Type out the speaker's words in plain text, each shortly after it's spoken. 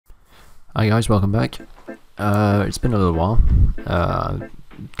Hi guys, welcome back. It's been a little while.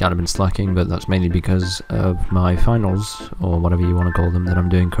 Kind of been slacking, but that's mainly because of my finals, or whatever you want to call them, that I'm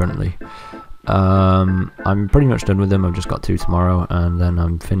doing currently. I'm pretty much done with them. I've just got 2 tomorrow, and then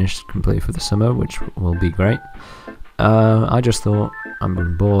I'm finished completely for the summer, which will be great. I just thought,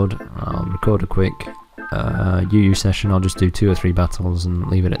 I'm bored, I'll record a quick UU session. I'll just do 2 or 3 battles and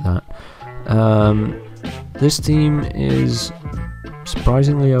leave it at that. This team is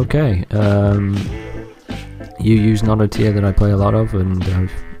surprisingly okay. UU's not a tier that I play a lot of, and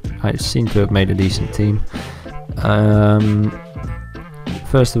I seem to have made a decent team.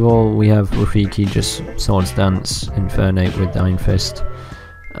 First of all, we have Rafiki just Swords Dance Infernate with Iron Fist.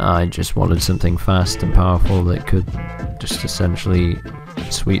 I just wanted something fast and powerful that could just essentially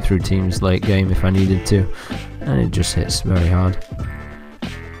sweep through teams late game if I needed to, and it just hits very hard.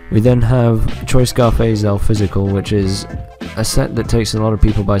 We then have Choice Scarface Elf Physical, which is a set that takes a lot of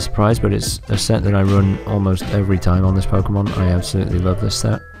people by surprise, but it's a set that I run almost every time on this Pokemon. I absolutely love this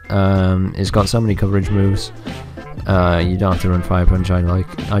set. It's got so many coverage moves. You don't have to run Fire Punch.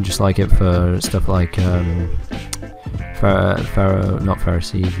 I just like it for stuff like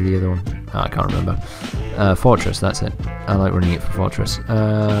Ferroseed, the other one. I can't remember. Fortress, that's it. I like running it for Fortress.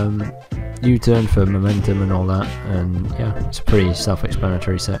 U-turn for momentum and all that, and yeah, it's a pretty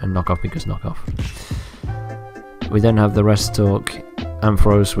self-explanatory set, and knockoff because knockoff. We then have the Rest Talk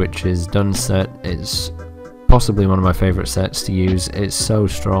Ampharos, which is done set. It's possibly one of my favourite sets to use. It's so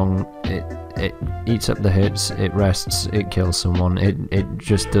strong, it eats up the hits, it rests, it kills someone, it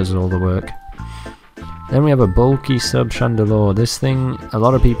just does all the work. Then we have a bulky sub Chandelure. This thing, a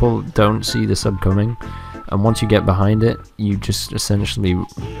lot of people don't see the sub coming, and once you get behind it, you just essentially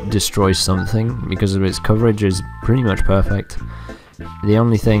destroy something because of its coverage is pretty much perfect. The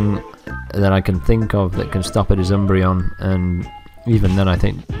only thing that I can think of that can stop it is Umbreon, and even then I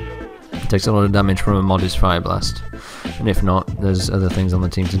think it takes a lot of damage from a modest Fire Blast, and if not, there's other things on the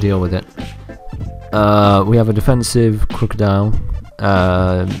team to deal with it. We have a defensive Crocodile,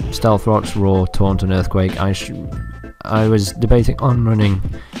 Stealth Rocks, Roar, Taunt and Earthquake. I was debating on running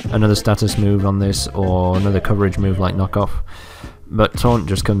another status move on this or another coverage move like Knockoff, but Taunt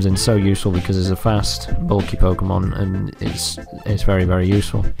just comes in so useful because it's a fast, bulky Pokemon, and it's very, very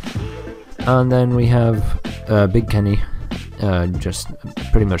useful. And then we have Big Kenny, just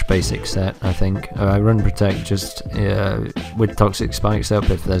pretty much basic set, I think. I run Protect just with Toxic Spikes up.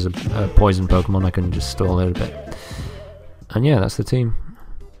 If there's a poison Pokemon, I can just stall it a bit. And yeah, that's the team.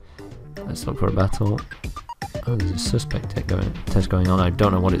 Let's look for a battle. Oh, there's a suspect test going on. I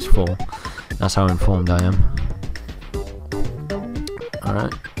don't know what it's for. That's how informed I am.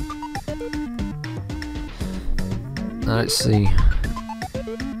 Alright. Let's see.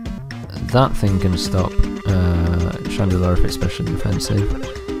 That thing can stop Chandelure if it's special defensive.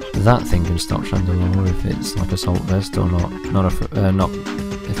 That thing can stop Chandelure if it's like Assault Vest or not. Not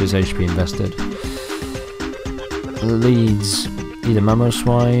if it's HP invested. Leads either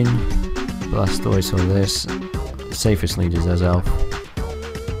Mamoswine, Blastoise, or this. Safest lead is Azelf.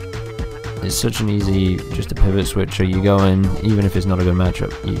 It's such an easy, just a pivot switcher. You go in, even if it's not a good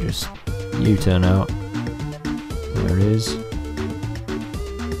matchup, you just U-turn out. There it is.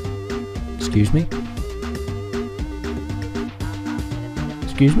 Excuse me?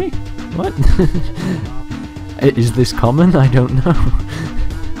 Excuse me? What? Is this common? I don't know.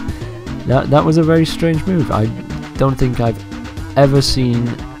 That was a very strange move. I don't think I've ever seen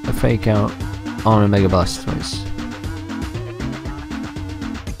a fake out on a Mega Blastoise.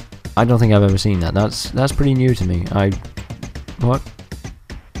 I don't think I've ever seen that. That's pretty new to me. What?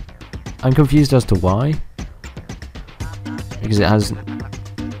 I'm confused as to why. Because it has.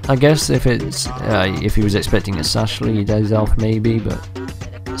 I guess if it's if he was expecting a Sash lead Azelf maybe, but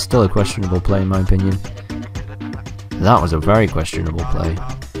it's still a questionable play in my opinion. That was a very questionable play.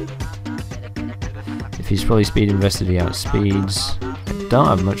 If he's fully speed invested, he outspeeds. I don't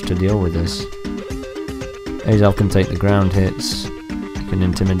have much to deal with this. Azelf can take the ground hits. He can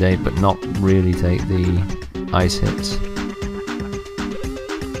intimidate, but not really take the ice hits.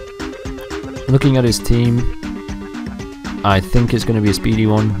 Looking at his team, I think it's going to be a speedy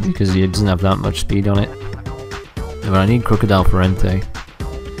one because he doesn't have that much speed on it. But I need Crocodile for Entei.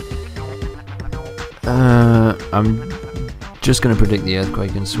 I'm just going to predict the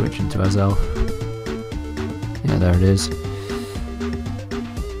Earthquake and switch into Azelf. Yeah, there it is.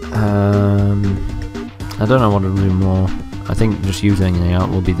 I don't know what to do more. I think just using it out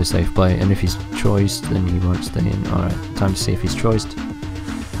will be the safe play, and if he's choiced, then he won't stay in. Alright, time to see if he's choiced.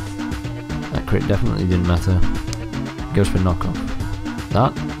 That crit definitely didn't matter. Goes for knockoff.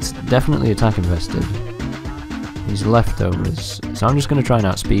 That's definitely attack invested. He's leftovers. So I'm just going to try and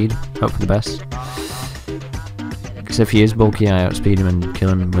outspeed. Hope for the best. Because if he is bulky, I outspeed him and kill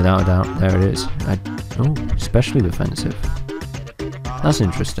him without a doubt. There it is. Oh, especially defensive. That's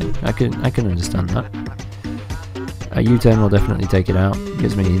interesting. I can understand that. A U-turn will definitely take it out.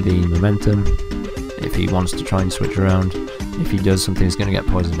 Gives me the momentum. If he wants to try and switch around. If he does, something's going to get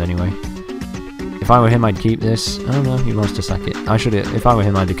poisoned anyway. If I were him, I'd keep this. Oh no, he wants to sack it. I should. If I were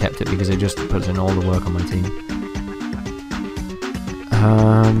him, I'd have kept it because it just puts in all the work on my team.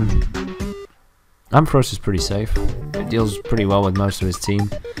 Ampharos is pretty safe. It deals pretty well with most of his team.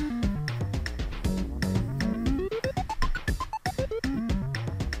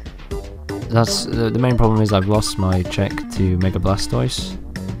 That's the main problem is I've lost my check to Mega Blastoise.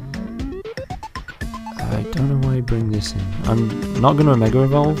 I don't know why I bring this in. I'm not going to Mega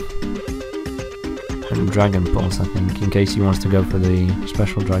Evolve. And Dragon Pulse, I think, in case he wants to go for the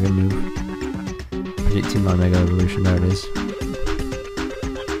special Dragon move. Predicting my Mega Evolution, there it is.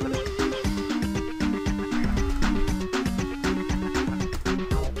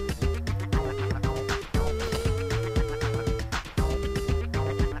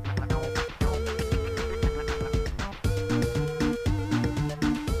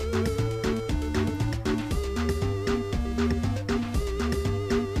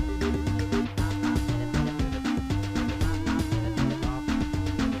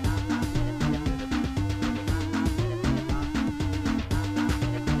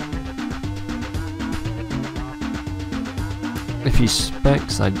 If he's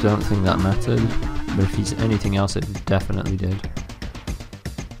Specs, I don't think that mattered, but if he's anything else, it definitely did.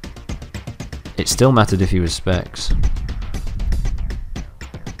 It still mattered if he was Specs.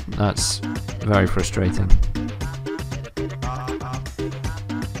 That's very frustrating.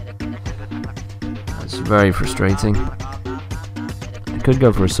 That's very frustrating. I could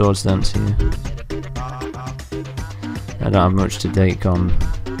go for a Swords Dance here. I don't have much to take on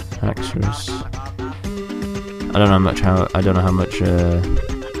Haxorus. I don't know how much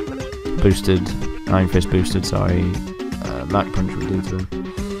boosted, Iron Fist boosted, sorry, Mach Punch would do to him.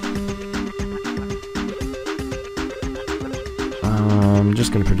 I'm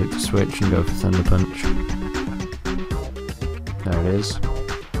just going to predict a switch and go for Thunder Punch. There it is.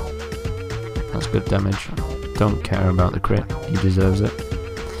 That's good damage. Don't care about the crit, he deserves it.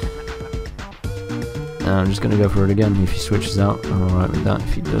 I'm just going to go for it again. If he switches out, I'm alright with that.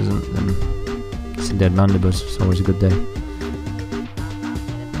 If he doesn't, then it's a dead Mandibus. It's always a good day.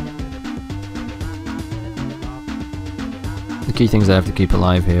 The key things I have to keep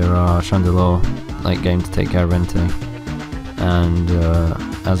alive here are Chandelure, late game to take care of Entei, and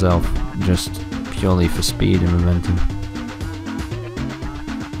Azelf, just purely for speed and momentum.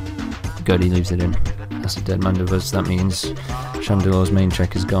 Good, he leaves it in. That's a dead Mandibus. That means Chandelure's main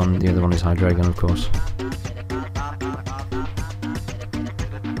check is gone. The other one is Hydreigon, of course.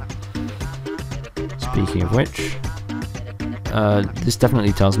 Speaking of which, this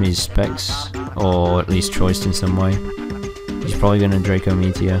definitely tells me he's Specs, or at least choiced in some way. He's probably going to Draco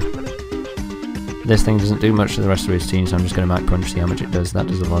Meteor. This thing doesn't do much to the rest of his team, so I'm just going to Mach Punch, see how much it does. That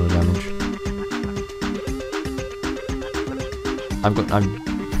does a lot of damage.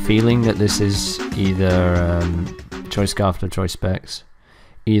 I'm feeling that this is either Choice Scarf or Choice Specs.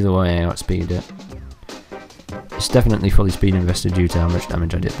 Either way, I outspeed it. It's definitely fully speed invested due to how much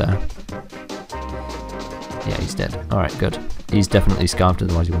damage I did there. Yeah, he's dead. Alright, good. He's definitely Scarfed,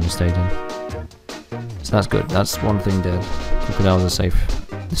 otherwise he wouldn't have stayed in. So that's good. That's one thing dead. Crocodile's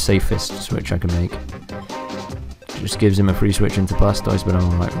the safest switch I can make. Just gives him a free switch into Blastoise, but I'm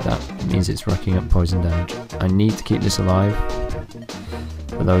alright with that. It means it's racking up poison damage. I need to keep this alive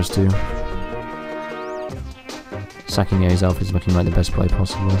for those two. Sacking Azelf is looking like the best play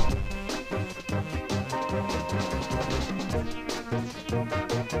possible.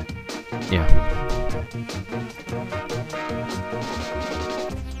 Yeah.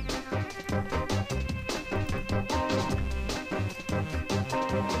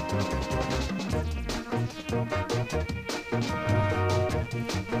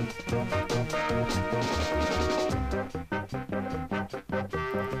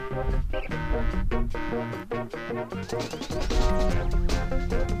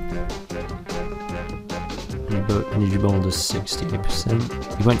 Energy Ball does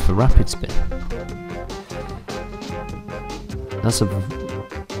 68%. He went for Rapid Spin. That's a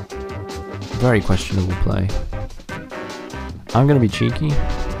very questionable play. I'm going to be cheeky,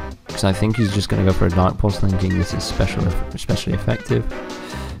 because I think he's just going to go for a Dark Pulse, thinking this is especially effective.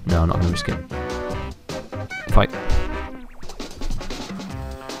 No, I'm not going to risk it. Fight.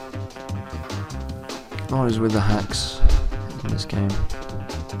 What is with the hacks in this game?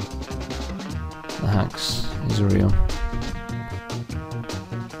 The hacks is real.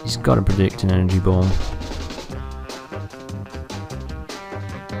 He's got to predict an energy ball.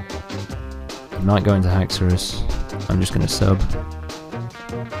 He might go into Haxorus. I'm just going to sub.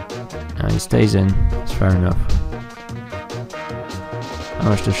 And he stays in. It's fair enough. How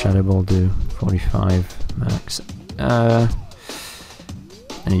much does Shadow Ball do? 45 max.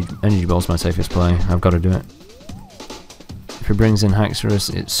 Energy Ball's my safest play. I've got to do it. If he brings in Haxorus,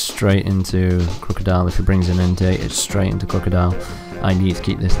 it's straight into Crocodile. If he brings in Entei, it's straight into Crocodile. I need to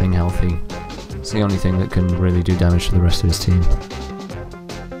keep this thing healthy. It's the only thing that can really do damage to the rest of his team.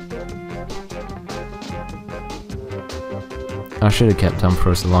 I should have kept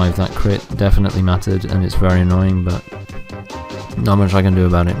Ampharos alive. That crit definitely mattered, and it's very annoying, but not much I can do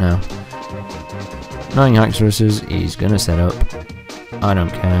about it now. Knowing Haxorus, he's gonna set up. I don't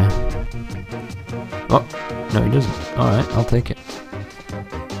care. Oh, no he doesn't. Alright, I'll take it.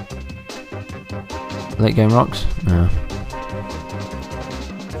 Late game rocks? No.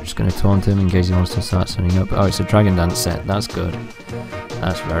 Just gonna taunt him in case he wants to start setting up. Oh, it's a Dragon Dance set. That's good.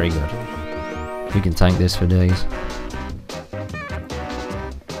 That's very good. We can tank this for days.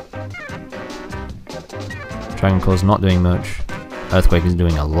 Dragon Claw's not doing much. Earthquake is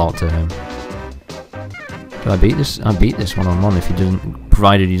doing a lot to him. Do I beat this? I beat this one-on-one if he doesn't,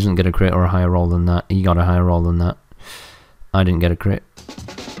 provided he doesn't get a crit or a higher roll than that. He got a higher roll than that. I didn't get a crit.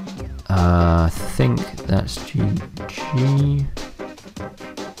 I think that's GG.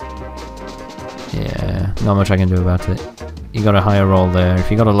 Yeah, not much I can do about it. He got a higher roll there. If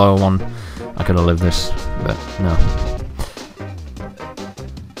he got a lower one, I could have lived this, but no.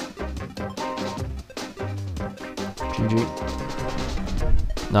 GG.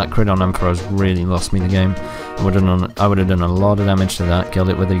 That crit on Ampharos really lost me the game. I would have done a lot of damage to that, killed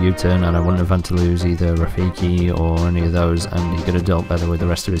it with a U-turn, and I wouldn't have had to lose either Rafiki or any of those, and he could have dealt better with the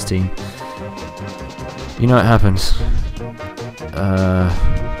rest of his team. You know what happens.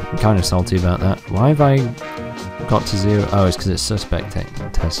 I'm kind of salty about that. Why have I got to 0? Oh, it's because it's suspect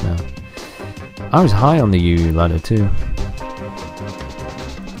test now. I was high on the UU ladder too.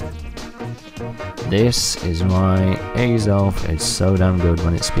 This is why Azelf is so damn good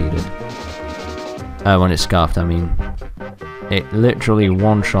when it's speeded. When it's scarfed, I mean. It literally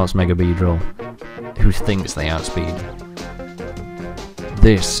one-shots Mega Beedrill, who thinks they outspeed.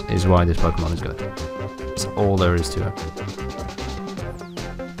 This is why this Pokemon is good. That's all there is to it.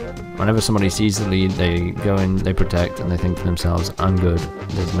 Whenever somebody sees the lead, they go in, they protect, and they think to themselves, I'm good,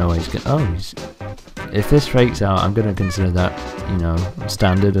 there's no way he's good. Oh, if this fakes out, I'm going to consider that, you know,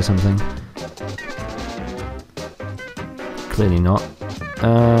 standard or something. Clearly not.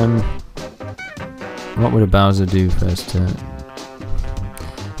 What would a Bowser do first turn?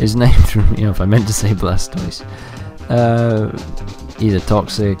 His name threw me off. I meant to say Blastoise. Either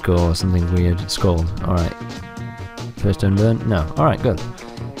Toxic or something weird. Scald. Alright. First turn burn? No. Alright, good.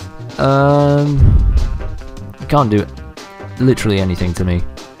 Can't do literally anything to me.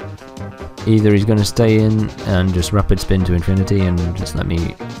 Either he's going to stay in and just rapid spin to infinity and just let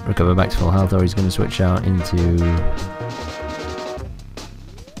me recover back to full health, or he's going to switch out into...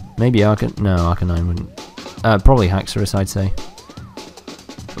 Maybe Arcanine wouldn't. Probably Haxorus, I'd say.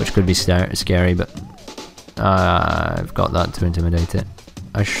 Which could be scary, but I've got that to intimidate it.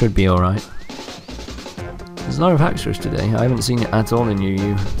 I should be alright. There's a lot of Haxorus today. I haven't seen it at all in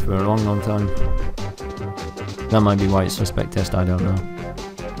UU for a long, long time. That might be why it's suspect test, I don't know.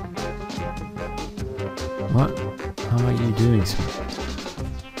 What? How are you doing, sir?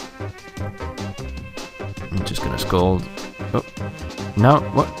 I'm just gonna scold. Oh. No,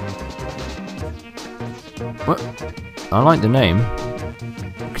 what? What? I like the name,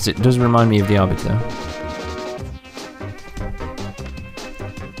 because it does remind me of the Arbiter.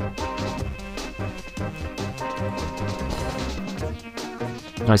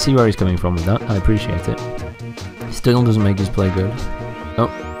 I see where he's coming from with that, I appreciate it. Still doesn't make his play good. Oh.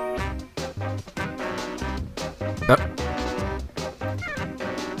 Oh.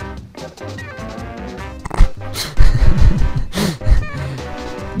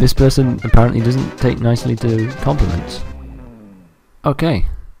 This person apparently doesn't take nicely to compliments. Okay,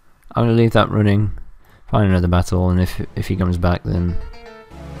 I'm gonna leave that running, find another battle, and if he comes back, then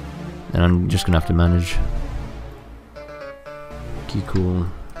I'm just gonna have to manage. Key cool.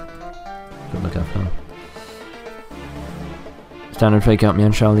 Good look after. Standard fake out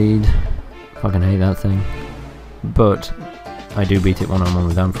Mienshao lead. Fucking hate that thing. But I do beat it one-on-one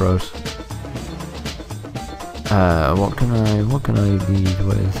with Ampharos. What can I lead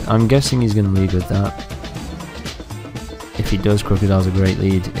with? I'm guessing he's gonna lead with that. If he does, Crocodile's a great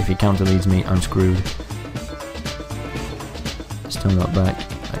lead. If he counter leads me, I'm screwed. Still not back.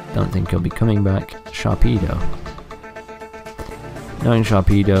 I don't think he'll be coming back. Sharpedo. Knowing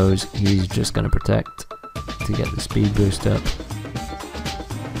Sharpedos, he's just going to protect to get the speed boost up.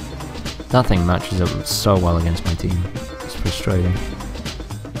 That thing matches up so well against my team. It's frustrating.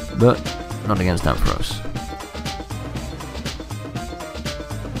 But not against Ampharos.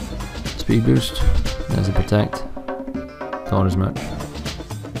 Speed boost. There's a protect. Thought as much.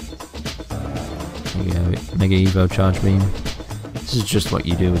 There you go. Mega Evo charge beam. This is just what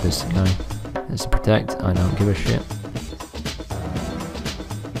you do with this guy. There's a protect. I don't give a shit.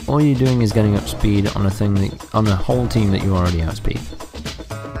 All you're doing is getting up speed on on a whole team that you already outspeed.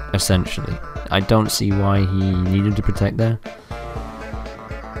 Essentially. I don't see why he needed to protect there.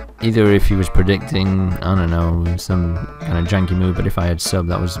 Either if he was predicting, I don't know, some kind of janky move, but if I had sub,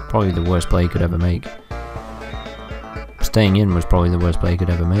 that was probably the worst play he could ever make. Staying in was probably the worst play he could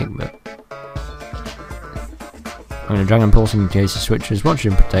ever make, but... I'm going to Dragon Pulse in case he switches. Watch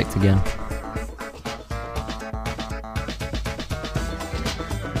him protect again.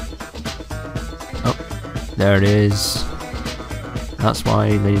 Oh, there it is. That's why,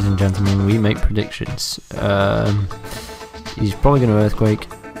 ladies and gentlemen, we make predictions. He's probably going to Earthquake.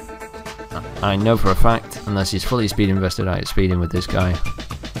 I know for a fact, unless he's fully speed invested, I outspeed him with this guy.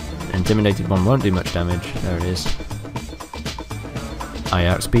 Intimidated one won't do much damage. There it is. I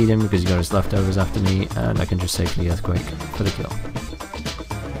outspeed him because he got his leftovers after me, and I can just safely Earthquake for the kill.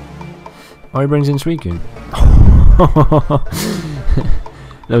 Oh, he brings in Suicune.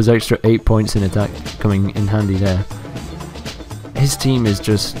 Those extra 8 points in attack coming in handy there. His team is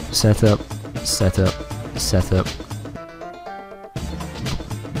just set up, set up, set up.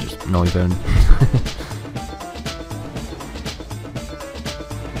 Just Noivern.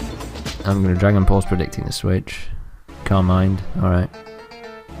 I'm going to Dragon Pulse predicting the switch. Calm mind, alright.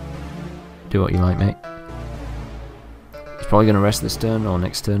 Do what you like, mate. He's probably going to rest this turn or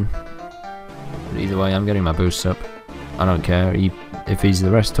next turn. But either way, I'm getting my boosts up. I don't care. If he's the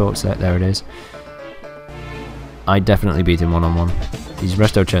rest talk set, there it is. I definitely beat him one-on-one. He's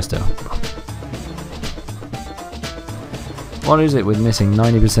Resto Chesto. What is it with missing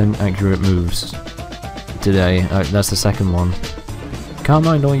 90% accurate moves today? That's the second one. Can't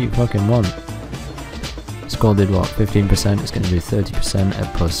mind all you fucking want. Score did what? 15%. It's going to do 30%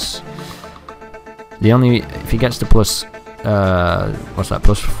 at plus. If he gets to plus, what's that?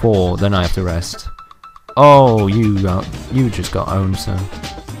 Plus 4, then I have to rest. Oh, you just got owned, son.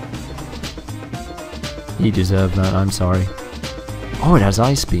 You deserve that, I'm sorry. Oh, it has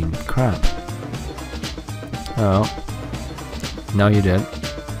Ice Beam. Crap. Oh. No, you did.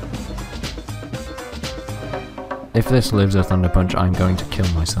 If this lives a Thunder Punch, I'm going to kill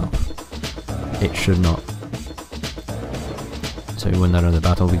myself. It should not. So he won that other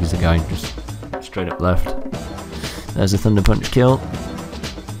battle because the guy just straight up left. There's a Thunder Punch kill.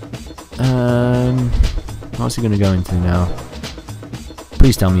 What's he going to go into now?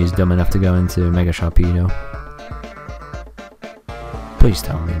 Please tell me he's dumb enough to go into Mega Sharpedo. Please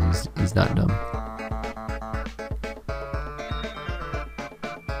tell me he's that dumb.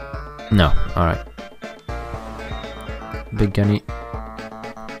 No, alright. Big Kenny.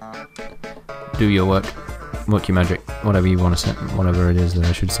 Do your work. Work your magic. Whatever you want to say. Whatever it is that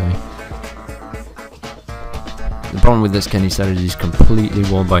I should say. The problem with this Kenny set is he's completely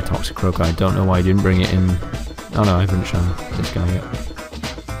walled by Toxicroak. I don't know why I didn't bring it in. Oh no, I haven't shown this guy yet.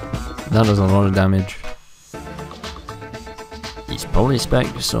 That does a lot of damage. He's probably Spec,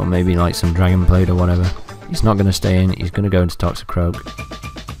 so maybe like some Dragon Blade or whatever. He's not going to stay in, he's going to go into Toxicroak.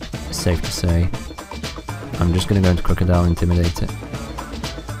 It's safe to say. I'm just going to go into Crocodile, intimidate it.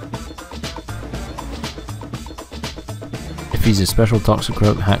 If he's a special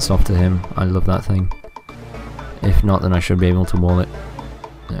Toxicroak, hats off to him. I love that thing. If not, then I should be able to wall it.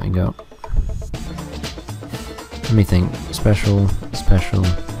 There we go. Let me think. Special, special,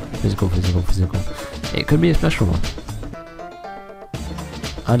 physical, physical, physical. It could be a special one.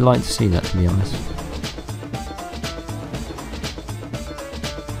 I'd like to see that, to be honest.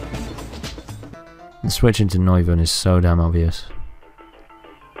 The switch into Noivern is so damn obvious.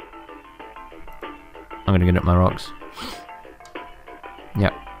 I'm gonna get up my rocks.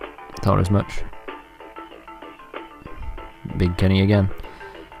 Yep, thought as much. Big Kenny again.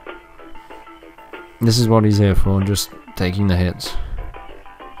 This is what he's here for, just taking the hits.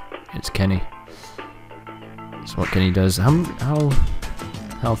 It's Kenny. That's what Kenny does. How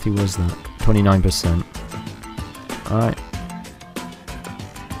healthy was that? 29%. Alright.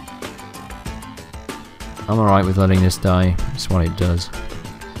 I'm alright with letting this die. That's what it does.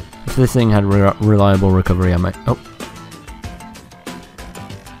 If this thing had reliable recovery, I might... Oh.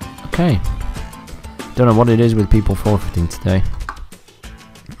 Okay. Don't know what it is with people forfeiting today.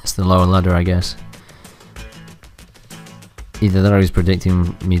 It's the lower ladder, I guess. Either that or he's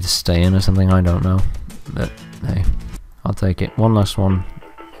predicting me to stay in or something, I don't know. But hey, I'll take it. One last one,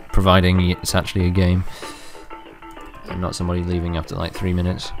 providing it's actually a game and not somebody leaving after like 3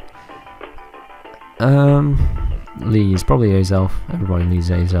 minutes. Lee's probably A's elf. Everybody leads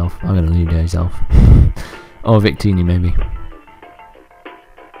A's elf. I'm gonna lead A's elf. Or Victini maybe.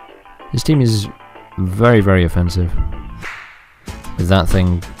 His team is very, very offensive. With that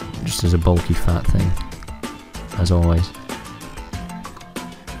thing just as a bulky fat thing. As always.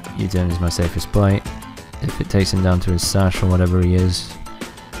 U-turn is my safest play. If it takes him down to his sash or whatever he is,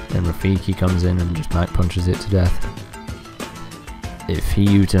 then Rafiki comes in and just Mac punches it to death. If he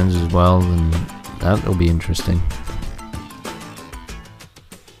U-turns as well, then that'll be interesting.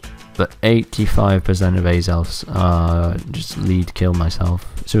 But 85% of A's elves are just lead kill myself.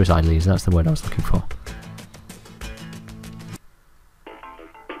 Suicide leads, that's the word I was looking for.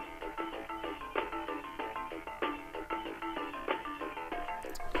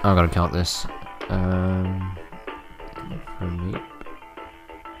 I've got to count this. For me.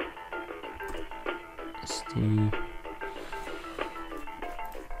 Steve.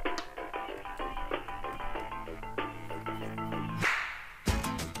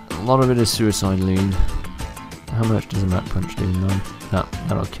 A lot of it is suicide lead. How much does a Mac punch do? None.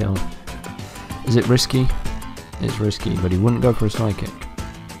 That'll kill. Is it risky? It's risky, but he wouldn't go for a side kick.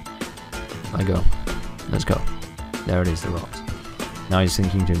 I go. Let's go. There it is, the rocks. Now he's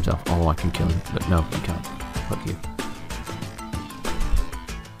thinking to himself, oh, I can kill him. But no, you can't. Fuck you.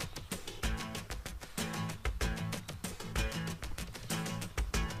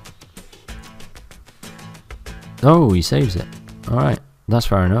 Oh, he saves it. Alright, that's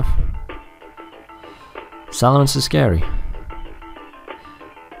fair enough. Salamence is scary.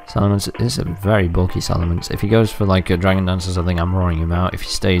 Salamence is a very bulky Salamence. If he goes for like a Dragon Dance or something, I'm roaring him out. If he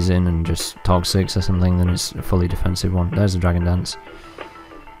stays in and just Tog 6 or something, then it's a fully defensive one. There's a Dragon Dance.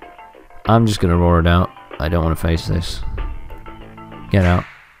 I'm just gonna roar it out. I don't want to face this. Get out.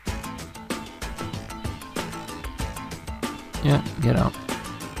 Yeah, get out.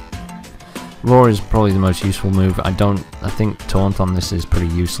 Roar is probably the most useful move. I think Taunt on this is pretty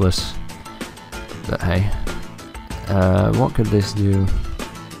useless. But hey. What could this do?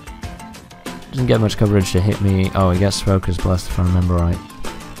 Doesn't get much coverage to hit me. Oh, he gets Focus Blast if I remember right.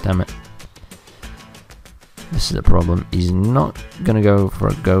 Damn it. This is a problem. He's not gonna go for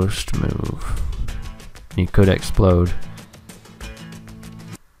a ghost move. He could explode.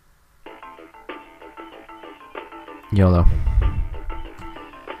 YOLO.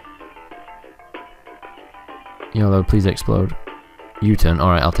 YOLO, please explode. U-turn,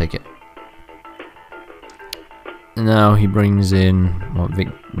 alright, I'll take it. Now he brings in... what,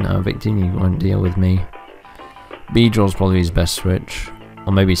 no, Victini won't deal with me. Beedrill's probably his best switch.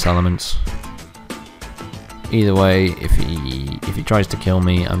 Or maybe Salamence. Either way, if he tries to kill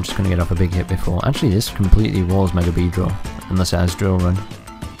me, I'm just going to get off a big hit before. Actually, this completely walls Mega Beedrill. Unless it has Drill Run.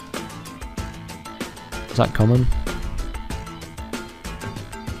 Is that common?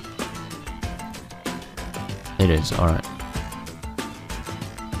 It is, alright.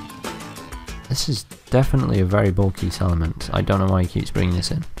 This is definitely a very bulky Salamence. I don't know why he keeps bringing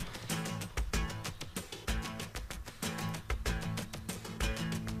this in.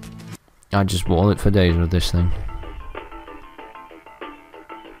 I just wall it for days with this thing.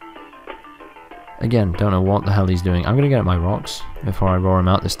 Again, don't know what the hell he's doing. I'm gonna get my rocks before I roar him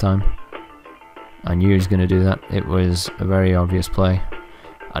out this time. I knew he was gonna do that. It was a very obvious play.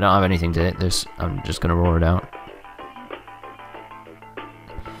 I don't have anything to hit this. I'm just gonna roar it out.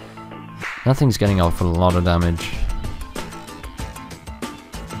 That thing's getting off a lot of damage.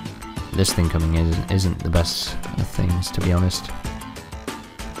 This thing coming in isn't the best of things, to be honest.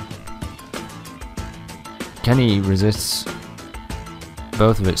 Kenny resists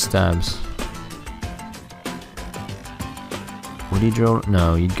both of its stabs. Would he drill?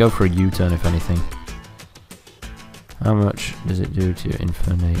 No, you'd go for a U-turn if anything. How much does it do to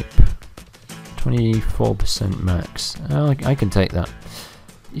Infernape? 24% max. Oh, I can take that.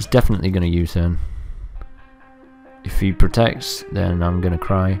 He's definitely going to U-turn. If he protects, then I'm going to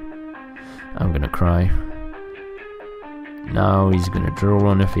cry. I'm going to cry. Now he's going to drill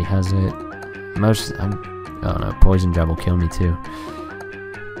run if he has it. Oh no, Poison Jab will kill me too.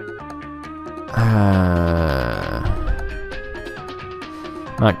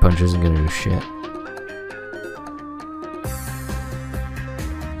 Mac Punch isn't going to do shit.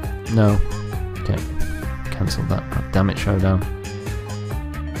 No. Okay. Cancel that. Oh, damn it, Showdown.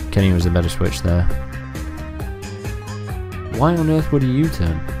 Kenny was a better switch there. Why on earth would he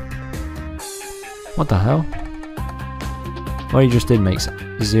U-turn? What the hell? What he just did makes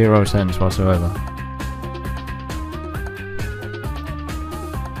zero sense whatsoever.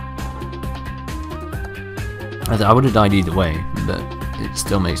 I would have died either way, but it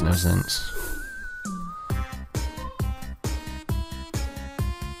still makes no sense.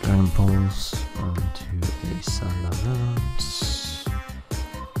 Dragon Pulse onto a Salamence.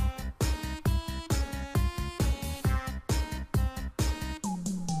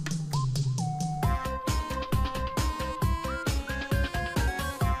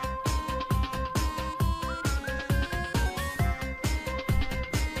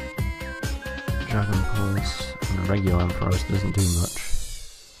 Dragon Pulse on a regular Ampharos doesn't do much.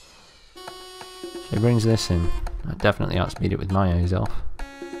 So he brings this in. I definitely outspeed it with my eyes off.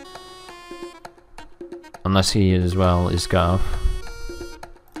 Unless he as well is Scarf.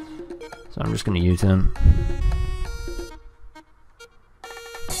 So I'm just going to U-turn.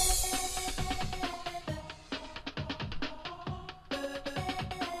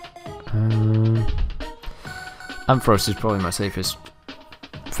 Ampharos is probably my safest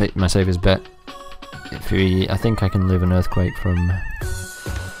bet. If he, I think I can live an Earthquake from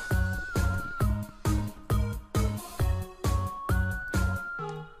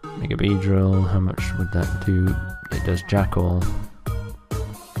Mega Beedrill. How much would that do? It does Jackal.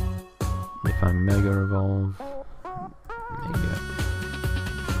 If I Mega Evolve,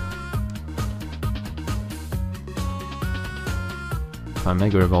 if I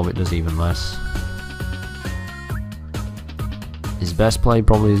Mega Evolve, it does even less. His best play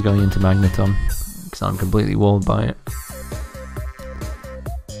probably is going into Magneton, because I'm completely walled by it.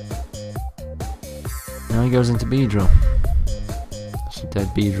 Now he goes into Beedrill. It's a dead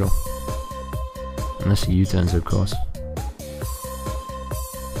Beedrill. Unless he U-turns, of course.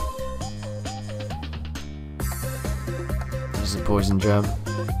 There's a Poison Jab.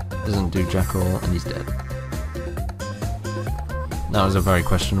 Doesn't do Jackal, and he's dead. That was a very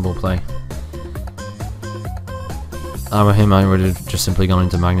questionable play. If I were him, I would have just simply gone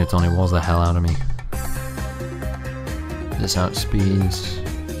into Magneton. It was the hell out of me. This outspeeds.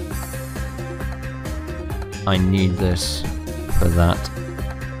 I need this for that,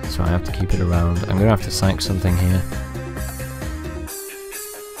 so I have to keep it around. I'm gonna have to sack something here.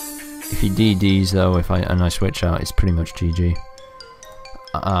 If he DDs though, and I switch out, it's pretty much GG.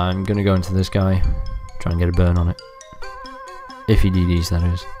 I'm gonna go into this guy, try and get a burn on it. If he DDs, that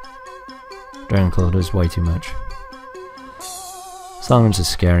is. Dragon Claw does way too much. Salamence is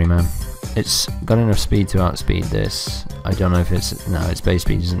scary, man. It's got enough speed to outspeed this. I don't know if it's... no, its base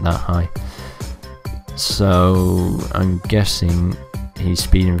speed isn't that high. So I'm guessing he's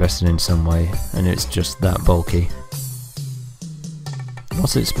speed invested in some way, and it's just that bulky.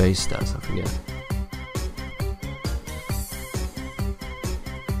 What's its base stats? I forget.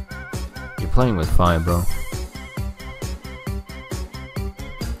 You're playing with fire, bro.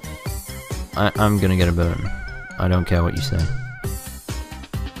 I'm gonna get a burn. I don't care what you say.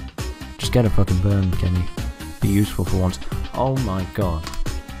 Just get a fucking burn, can you? Be useful for once. Oh my god.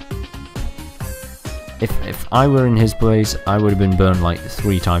 If I were in his place, I would have been burned like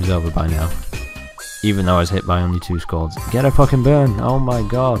 3 times over by now. Even though I was hit by only 2 squads. Get a fucking burn! Oh my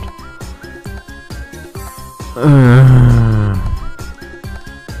god.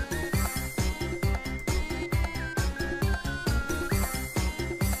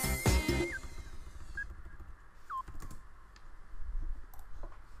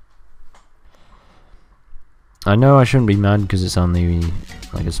 I know I shouldn't be mad because it's only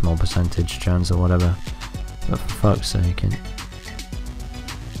like a small percentage chance or whatever, but for fuck's sake.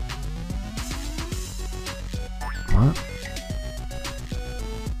 What?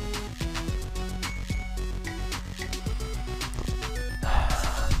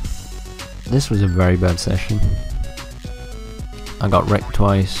 This was a very bad session. I got wrecked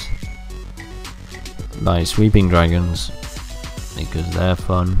twice by Sweeping Dragons because they're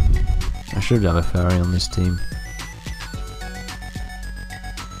fun. I should have a fairy on this team.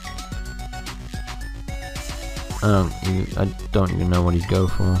 I don't even know what he'd go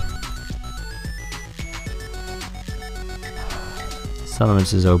for.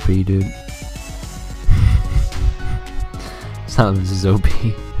 Salamence is OP, dude. Salamence is OP.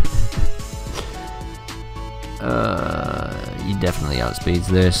 He definitely outspeeds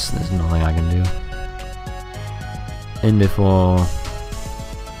this. There's nothing I can do. In before,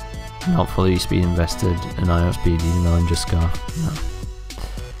 not fully speed invested, and I outspeed even though I'm just Scarf. No.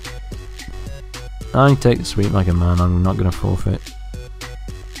 I take the sweep like a man. I'm not gonna forfeit.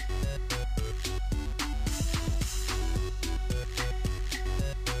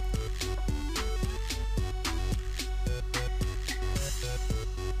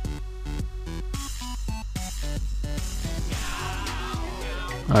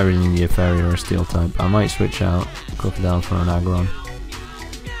 I really need a fairy or a steel type. I might switch out Crocodile for an Aggron.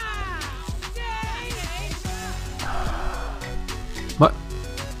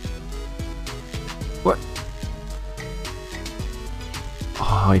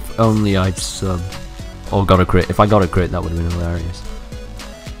 Oh, if only I'd sub. Or got a crit. If I got a crit, that would have been hilarious.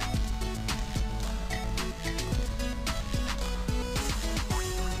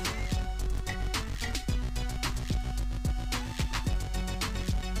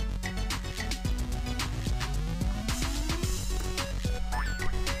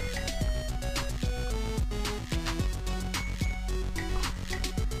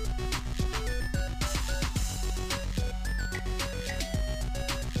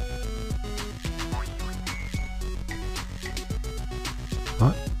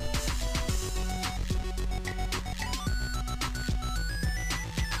 What?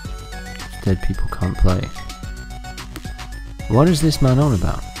 Dead people can't play. What is this man on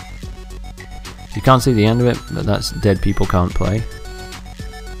about? You can't see the end of it, but that's dead people can't play.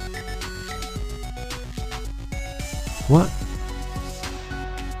 What?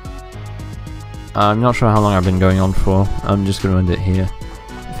 I'm not sure how long I've been going on for. I'm just going to end it here.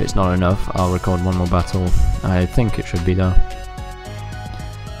 If it's not enough, I'll record one more battle. I think it should be though.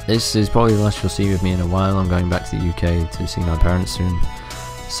 This is probably the last you'll see with me in a while. I'm going back to the UK to see my parents soon.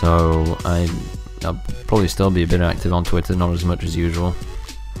 So I'll probably still be a bit active on Twitter, not as much as usual.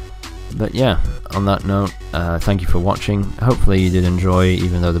 But yeah, on that note, thank you for watching. Hopefully you did enjoy,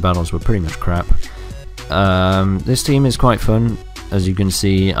 even though the battles were pretty much crap. This team is quite fun. As you can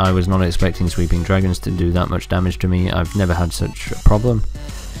see, I was not expecting Sweeping Dragons to do that much damage to me. I've never had such a problem.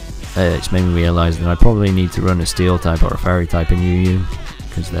 It's made me realise that I probably need to run a Steel type or a Fairy type in UU,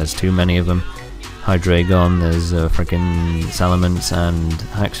 because there's too many of them. Hydreigon, there's frickin' Salamence and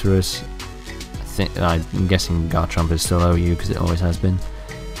Haxorus. I'm guessing Garchomp is still OU because it always has been.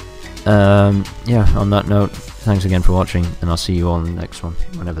 Yeah, on that note, thanks again for watching, and I'll see you all in the next one,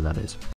 whenever that is.